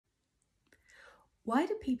Why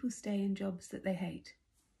do people stay in jobs that they hate?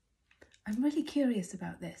 I'm really curious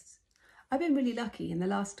about this. I've been really lucky. In the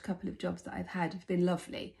last couple of jobs that I've had have been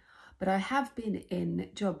lovely, but I have been in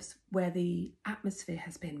jobs where the atmosphere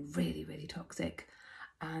has been really, really toxic,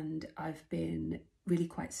 and I've been really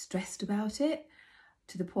quite stressed about it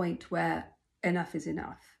to the point where enough is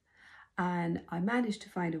enough. And I managed to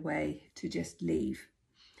find a way to just leave.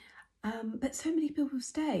 But so many people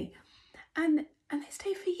stay, and they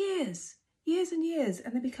stay for years and years,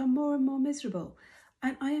 and they become more and more miserable.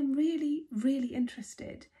 And I am really, really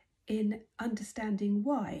interested in understanding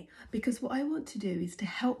why, because what I want to do is to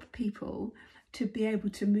help people to be able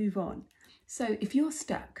to move on. So if you're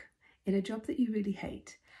stuck in a job that you really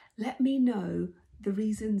hate, let me know the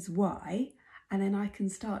reasons why, and then I can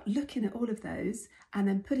start looking at all of those and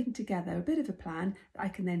then putting together a bit of a plan that I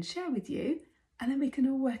can then share with you, and then we can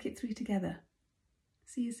all work it through together.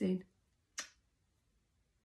 See you soon.